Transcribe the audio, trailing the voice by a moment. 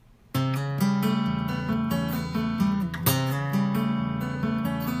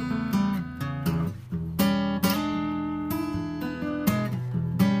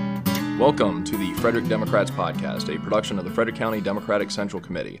Welcome to the Frederick Democrats Podcast, a production of the Frederick County Democratic Central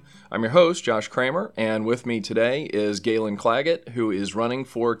Committee. I'm your host, Josh Kramer, and with me today is Galen Claggett, who is running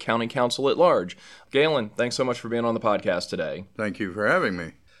for County Council at Large. Galen, thanks so much for being on the podcast today. Thank you for having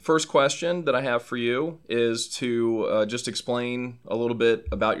me. First question that I have for you is to just explain a little bit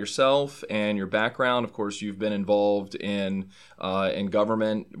about yourself and your background. Of course, you've been involved in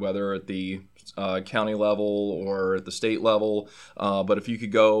government, whether at the county level or at the state level. But if you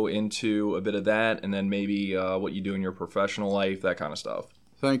could go into a bit of that and then maybe what you do in your professional life, that kind of stuff.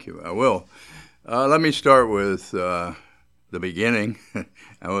 Thank you. I will. Let me start with the beginning.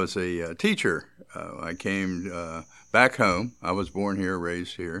 I was a teacher. I came back home. I was born here,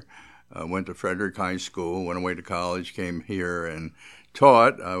 raised here. Went to Frederick High School, went away to college, came here and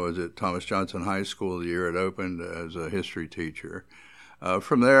taught. I was at Thomas Johnson High School the year it opened as a history teacher.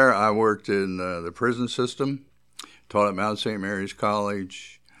 From there, I worked in the prison system, taught at Mount St. Mary's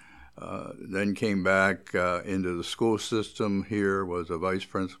College, then came back into the school system here, was a vice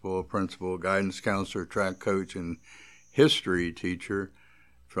principal, guidance counselor, track coach, and history teacher.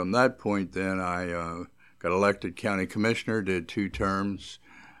 From that point then, I got elected county commissioner, did 2 terms.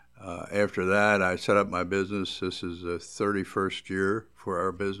 After that, I set up my business. This is the 31st year for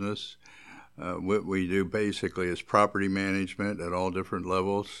our business. What we do basically is property management at all different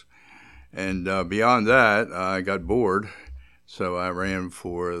levels. And beyond that, I got bored, so I ran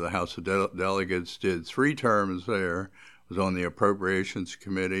for the House of Delegates, did 3 terms there, was on the Appropriations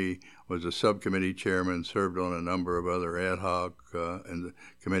Committee, was a subcommittee chairman, served on a number of other ad hoc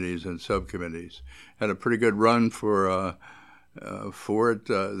committees and subcommittees. Had a pretty good run for it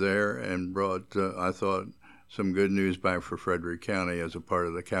there and brought, I thought, some good news back for Frederick County as a part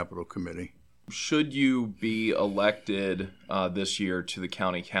of the Capital Committee. Should you be elected this year to the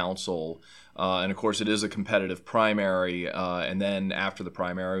county council, and of course it is a competitive primary, and then after the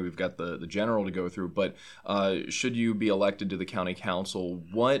primary we've got the general to go through, but should you be elected to the county council,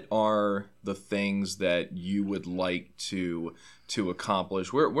 what are the things that you would like to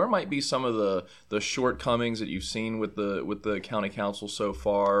accomplish? Where might be some of the shortcomings that you've seen with the county council so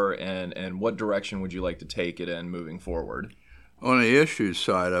far, and what direction would you like to take it in moving forward? On the issues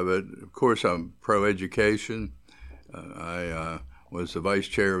side of it, of course, I'm pro-education. I was the vice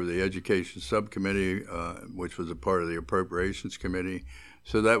chair of the Education Subcommittee, which was a part of the Appropriations Committee.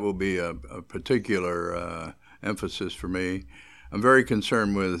 So that will be a particular emphasis for me. I'm very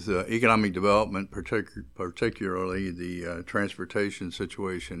concerned with economic development, particularly the transportation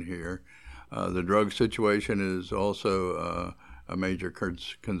situation here. The drug situation is also a major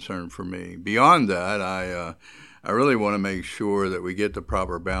concern for me. Beyond that, I really want to make sure that we get the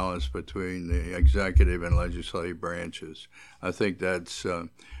proper balance between the executive and legislative branches. I think that's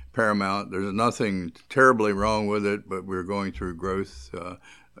paramount. There's nothing terribly wrong with it, but we're going through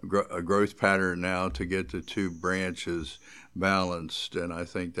a growth pattern now to get the 2 branches balanced, and I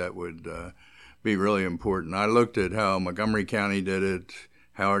think that would be really important. I looked at how Montgomery County did it,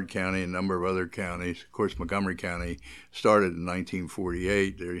 Howard County, a number of other counties. Of course, Montgomery County started in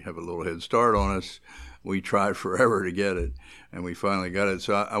 1948. They have a little head start on us. We tried forever to get it, and we finally got it.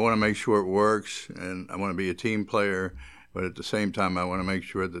 So I want to make sure it works, and I want to be a team player, but at the same time, I want to make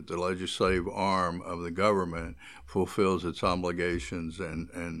sure that the legislative arm of the government fulfills its obligations and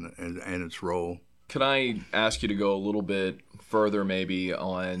its role. Can I ask you to go a little bit further maybe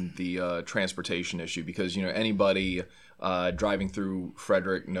on the transportation issue? Because, anybody driving through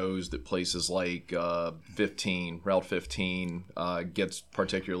Frederick knows that places like Route 15 gets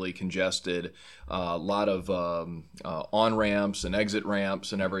particularly congested. A lot of on-ramps and exit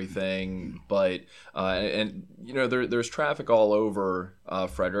ramps and everything. But, there's traffic all over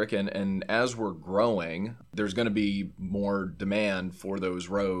Frederick. And as we're growing, there's going to be more demand for those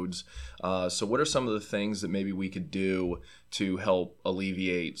roads. So what are some of the things that maybe we could do to help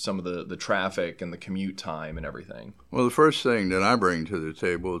alleviate some of the traffic and the commute time and everything? Well, the first thing that I bring to the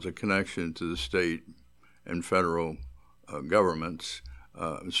table is a connection to the state and federal governments,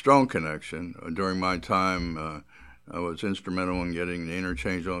 a strong connection. During my time, I was instrumental in getting the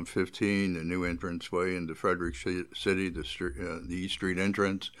interchange on 15, the new entranceway into Frederick City, the East Street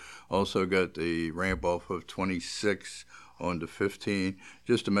entrance. Also got the ramp off of 26 onto 15,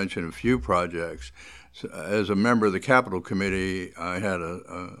 just to mention a few projects. So, as a member of the Capital Committee, I had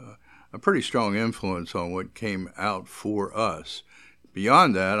a pretty strong influence on what came out for us.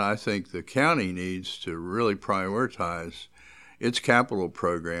 Beyond that, I think the county needs to really prioritize its capital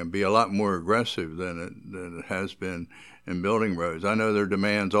program, be a lot more aggressive than it has been in building roads. I know there are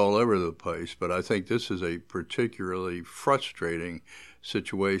demands all over the place, but I think this is a particularly frustrating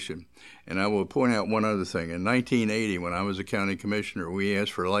situation. And I will point out one other thing. In 1980, when I was a county commissioner, we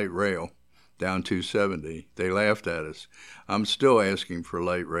asked for light rail down 270. They laughed at us. I'm still asking for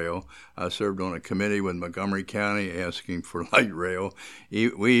light rail. I served on a committee with Montgomery County asking for light rail.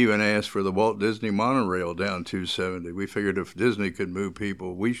 We even asked for the Walt Disney monorail down 270. We figured if Disney could move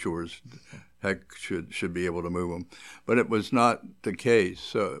people, we sure as heck should be able to move them. But it was not the case.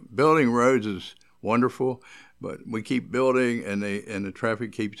 So building roads is wonderful, but we keep building and the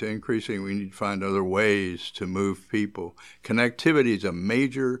traffic keeps increasing. We need to find other ways to move people. Connectivity is a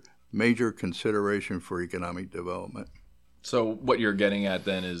major consideration for economic development. So what you're getting at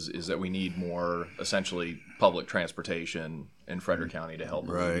then is that we need more, essentially, public transportation in Frederick County to help.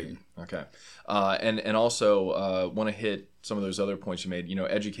 Right. Okay. And also want to hit some of those other points you made. You know,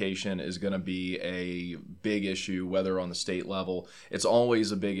 education is going to be a big issue, whether on the state level. It's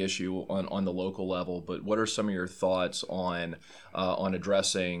always a big issue on the local level. But what are some of your thoughts on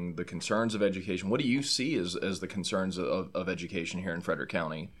addressing the concerns of education? What do you see as the concerns of education here in Frederick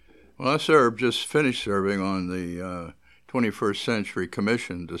County? Well, just finished serving on the 21st Century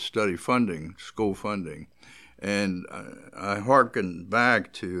Commission to study funding, school funding. And I hearken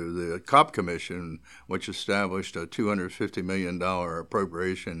back to the COP Commission, which established a $250 million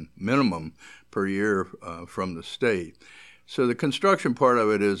appropriation minimum per year from the state. So the construction part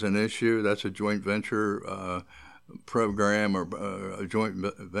of it is an issue. That's a joint venture program or a joint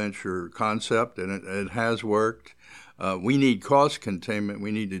venture concept, and it has worked. We need cost containment.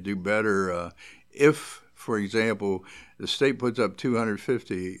 We need to do better. If, for example, the state puts up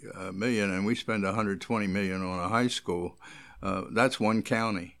 $250 million and we spend $120 million on a high school, that's one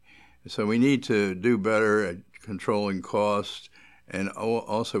county. So we need to do better at controlling costs, and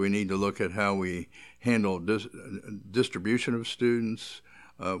also we need to look at how we handle distribution of students.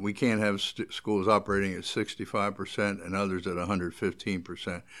 We can't have schools operating at 65% and others at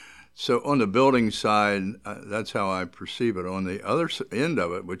 115%. So on the building side, that's how I perceive it. On the other end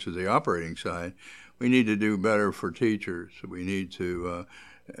of it, which is the operating side, we need to do better for teachers. We need to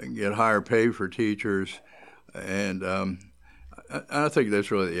get higher pay for teachers, and I think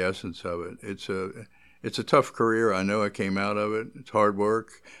that's really the essence of it. It's a tough career. I know I came out of it. It's hard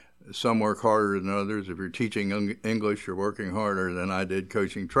work. Some work harder than others. If you're teaching English, you're working harder than I did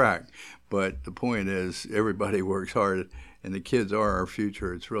coaching track. But the point is, everybody works hard, and the kids are our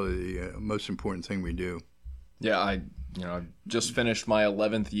future. It's really the most important thing we do. Yeah, I just finished my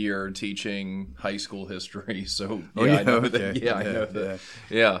 11th year teaching high school history, so I know that. Yeah, I know that.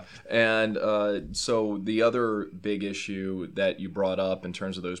 Yeah, and so the other big issue that you brought up in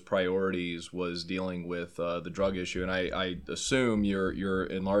terms of those priorities was dealing with the drug issue, and I assume you're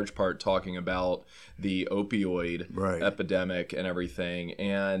in large part talking about the opioid epidemic and everything.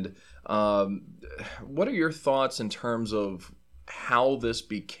 And what are your thoughts in terms of how this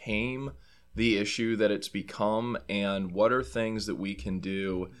became the issue that it's become, and what are things that we can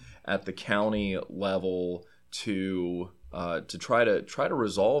do at the county level to try to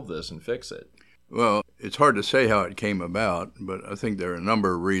resolve this and fix it? Well, it's hard to say how it came about, but I think there are a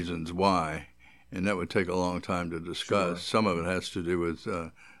number of reasons why, and that would take a long time to discuss. Sure. Some of it has to do with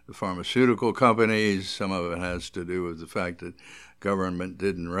the pharmaceutical companies. Some of it has to do with the fact that government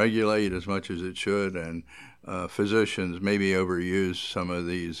didn't regulate as much as it should, and physicians maybe overuse some of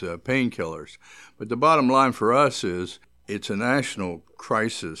these painkillers. But the bottom line for us is it's a national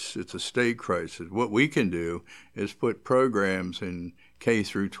crisis. It's a state crisis. What we can do is put programs in K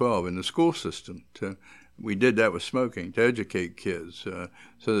through 12 in the school system. We did that with smoking, to educate kids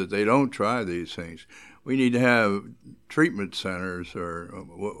so that they don't try these things. We need to have treatment centers, or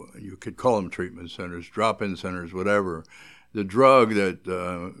what you could call them treatment centers, drop-in centers, whatever. The drug that,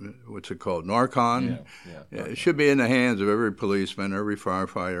 what's it called, Narcan? Yeah, it should be in the hands of every policeman, every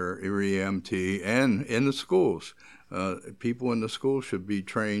firefighter, every EMT, and in the schools. People in the schools should be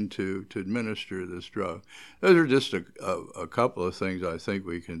trained to administer this drug. Those are just a couple of things I think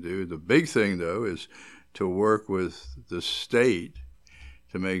we can do. The big thing, though, is to work with the state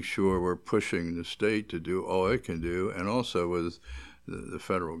to make sure we're pushing the state to do all it can do, and also with the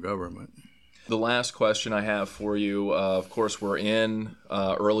federal government. The last question I have for you, of course, we're in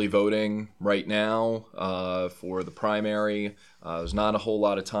early voting right now for the primary. There's not a whole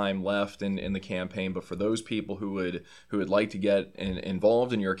lot of time left in the campaign, but for those people who would like to get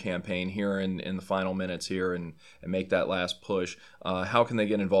involved in your campaign here in the final minutes here and make that last push, how can they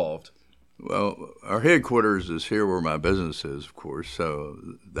get involved? Well, our headquarters is here where my business is, of course, so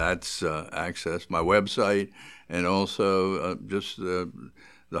that's access, my website, and also just the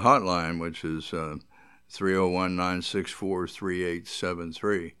hotline, which is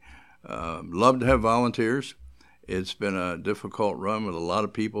 301-964-3873. Love to have volunteers. It's been a difficult run with a lot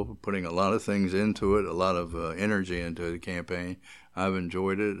of people putting a lot of things into it, a lot of energy into the campaign. I've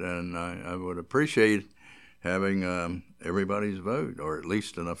enjoyed it, and I would appreciate having everybody's vote, or at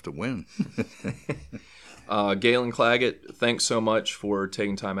least enough to win. Galen Claggett, thanks so much for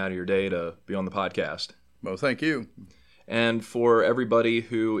taking time out of your day to be on the podcast. Well, thank you. And for everybody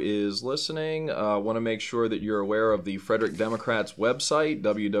who is listening, I want to make sure that you're aware of the Frederick Democrats website,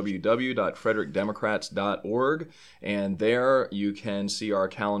 www.frederickdemocrats.org. And there you can see our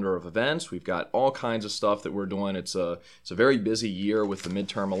calendar of events. We've got all kinds of stuff that we're doing. It's a very busy year with the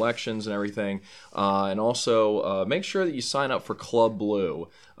midterm elections and everything. And also make sure that you sign up for Club Blue.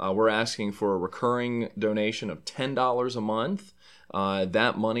 We're asking for a recurring donation of $10 a month.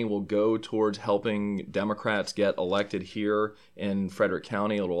 That money will go towards helping Democrats get elected here in Frederick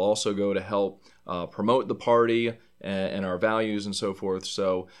County. It will also go to help promote the party and our values and so forth.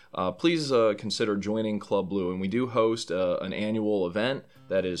 So please consider joining Club Blue. And we do host an annual event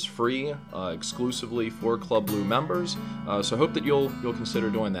that is free, exclusively for Club Blue members. So I hope that you'll consider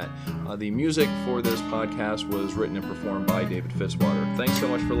doing that. The music for this podcast was written and performed by David Fitzwater. Thanks so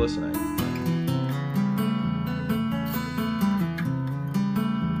much for listening.